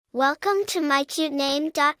Welcome to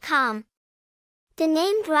mycutename.com. The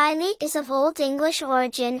name Briley is of Old English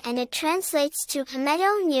origin and it translates to a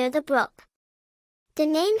meadow near the brook. The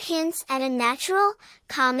name hints at a natural,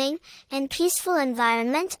 calming, and peaceful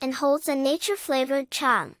environment and holds a nature-flavored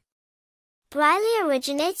charm. Briley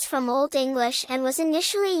originates from Old English and was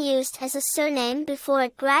initially used as a surname before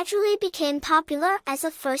it gradually became popular as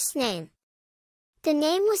a first name. The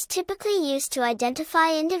name was typically used to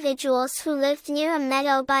identify individuals who lived near a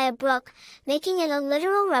meadow by a brook, making it a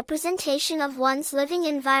literal representation of one's living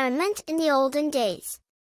environment in the olden days.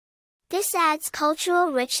 This adds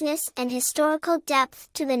cultural richness and historical depth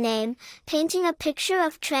to the name, painting a picture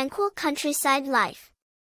of tranquil countryside life.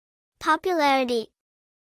 Popularity.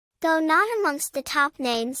 Though not amongst the top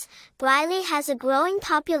names, Briley has a growing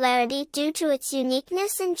popularity due to its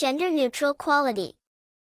uniqueness and gender-neutral quality.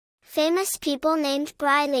 Famous people named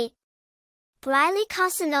Briley. Briley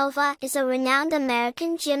Casanova is a renowned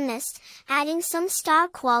American gymnast, adding some star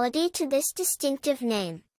quality to this distinctive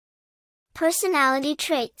name. Personality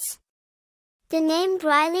traits. The name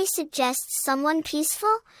Briley suggests someone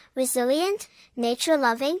peaceful, resilient,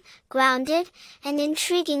 nature-loving, grounded, and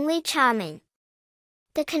intriguingly charming.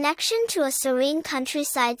 The connection to a serene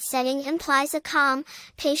countryside setting implies a calm,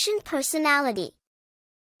 patient personality.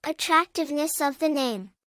 Attractiveness of the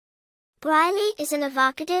name. Briley is an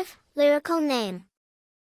evocative, lyrical name.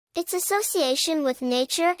 Its association with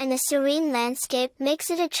nature and a serene landscape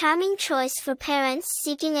makes it a charming choice for parents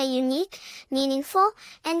seeking a unique, meaningful,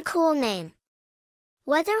 and cool name.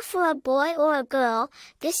 Whether for a boy or a girl,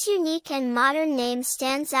 this unique and modern name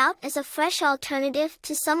stands out as a fresh alternative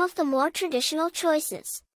to some of the more traditional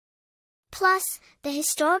choices. Plus, the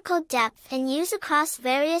historical depth and use across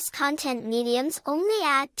various content mediums only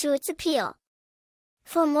add to its appeal.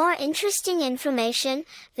 For more interesting information,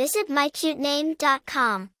 visit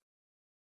mycutename.com.